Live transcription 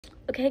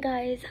Okay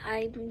guys,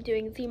 I'm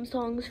doing theme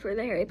songs for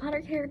the Harry Potter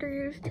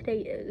characters. Today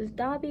is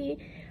Dobby.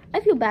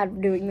 I feel bad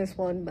for doing this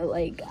one, but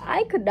like,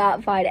 I could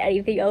not find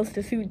anything else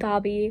to suit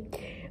Dobby.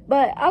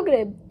 But I'm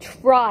gonna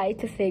try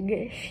to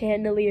sing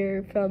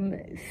Chandelier from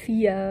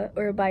Sia,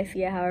 or by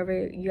Sia,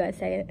 however you guys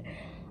say it.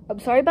 I'm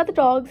sorry about the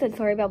dogs, and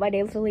sorry about my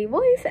nasally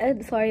voice,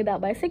 and sorry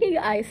about my singing.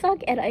 I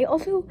suck, and I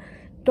also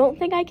don't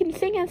think I can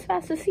sing as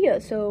fast as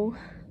Sia, so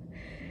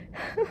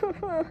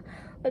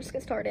let's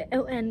get started.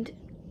 Oh, and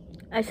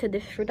I said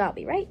this is for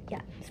Dobby, right?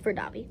 Yeah, it's for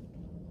Dobby.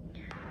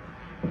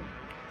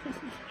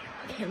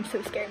 Okay, I'm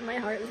so scared. My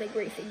heart is like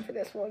racing for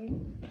this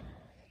one.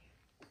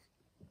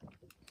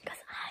 Because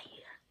I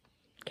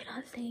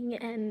cannot sing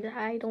and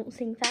I don't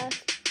sing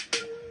fast.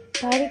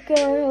 Party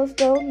girls,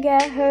 don't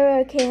get hurt.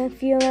 I can't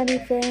feel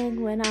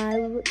anything. When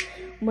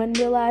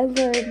will I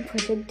learn?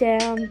 Push it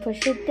down,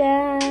 push it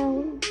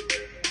down.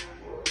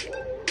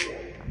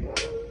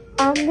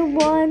 I'm the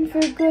one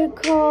for good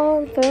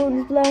call,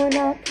 phone's blowing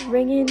up,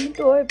 ringing the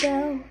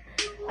doorbell.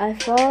 I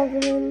fall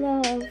in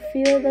love,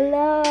 feel the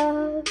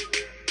love.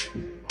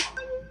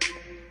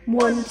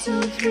 1,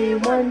 2, 3,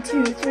 1,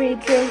 2, 3,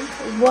 drink.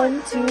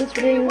 1, 2,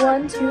 3,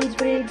 1, 2,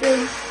 3,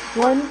 drink.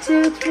 1,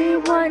 2, 3,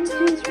 1,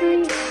 2,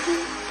 3.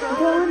 I'm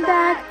going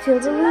back till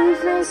the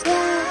losers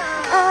count.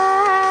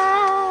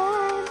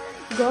 I'm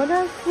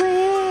gonna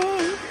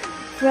swing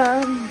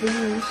from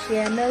the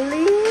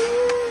chandelier.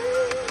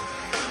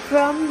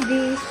 From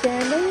the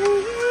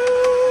chandelier,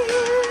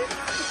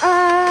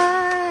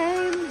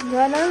 I'm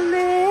gonna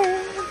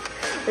live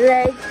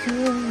like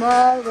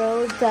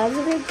tomorrow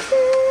doesn't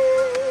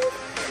exist,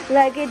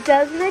 like it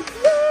doesn't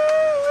exist.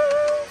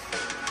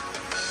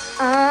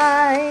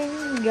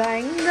 I'm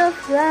going to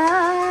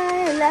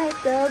fly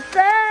like a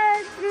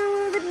bird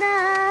through the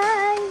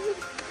night.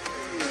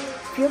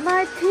 Feel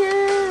my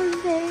tears,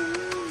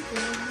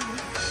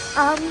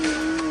 I'm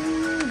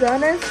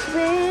gonna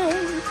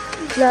swing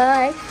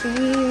like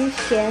the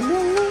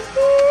chandelier,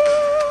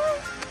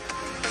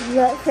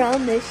 right from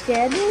the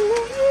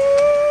chandelier.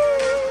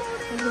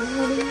 I'm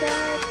holding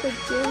back the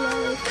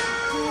daylight,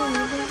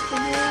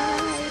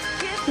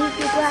 keep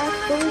your glass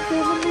full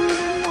till the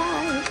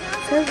moonlight,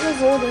 'cause we're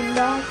holding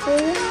back for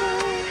the night.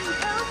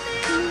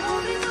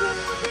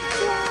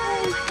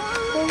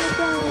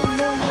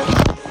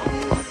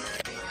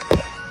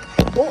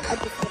 Oh, I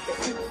just got it.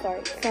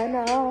 Sorry. Turn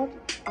up.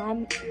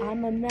 I'm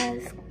a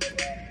mess.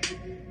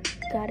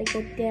 Gotta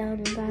get down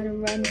and gotta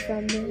run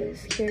from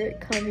this. Here it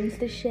comes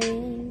the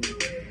shame.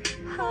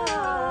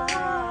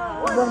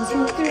 1,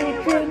 2, 3,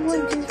 drink.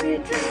 1, 2, 3,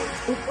 drink.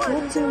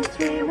 1, 2,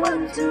 3,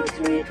 1, 2,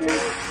 3,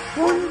 drink.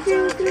 1,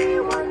 2, 3,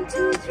 1,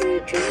 2, 3,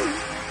 drink.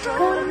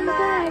 Coming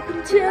back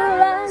until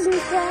I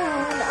lose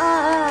count.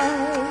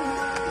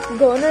 I'm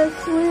gonna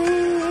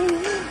swing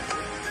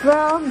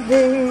from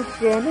the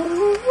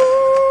chandelier.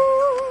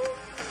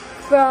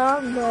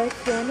 From the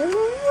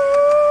chandelier.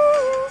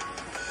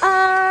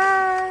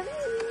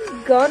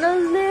 Gonna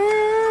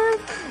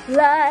live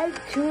like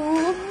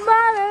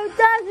tomorrow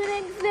doesn't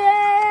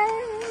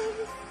exist,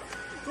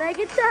 like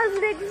it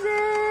doesn't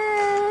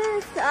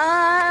exist.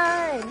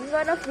 I'm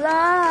gonna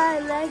fly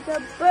like a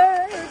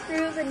bird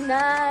through the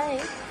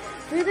night,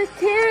 through the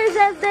tears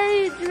as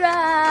they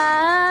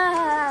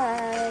dry.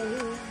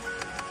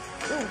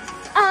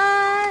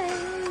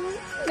 I'm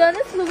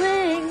gonna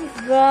swing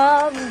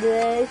from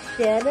the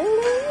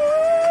chandelier,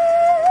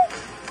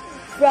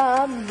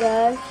 from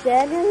the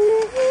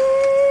chandelier.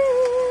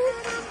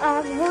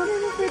 I'm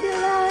holding for dear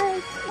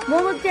life.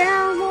 Won't look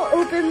down, won't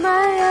open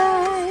my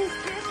eyes.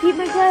 Keep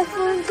my glass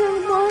full until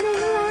the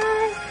morning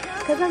light,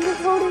 'cause I'm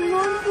just holding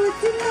on for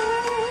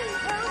tonight.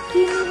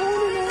 Keep me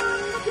holding on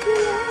for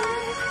dear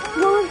life.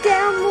 Won't look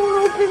down, won't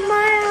open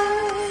my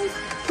eyes.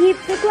 Keep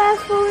the glass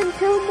full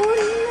until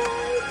morning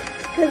light,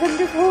 'cause I'm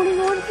just holding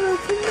on for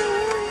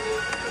tonight.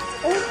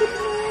 Oh,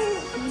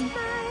 tonight.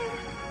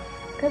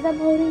 'Cause I'm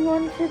holding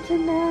on for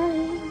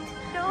tonight.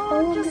 Oh,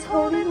 I'm just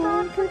holding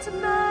on for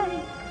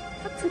tonight.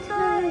 For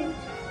tonight,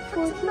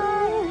 for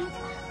tonight,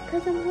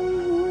 'cause I'm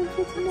holding on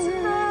for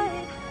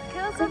tonight,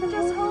 'cause I'm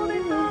just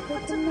holding on for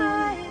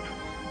tonight,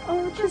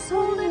 oh, just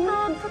holding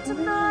on for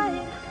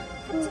tonight,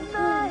 for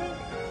tonight,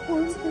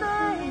 for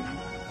tonight.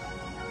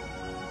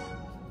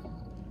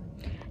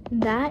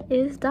 That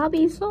is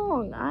Dobby's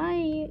song.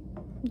 I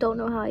don't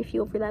know how I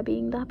feel for that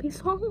being Dobby's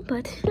song,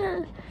 but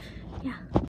yeah.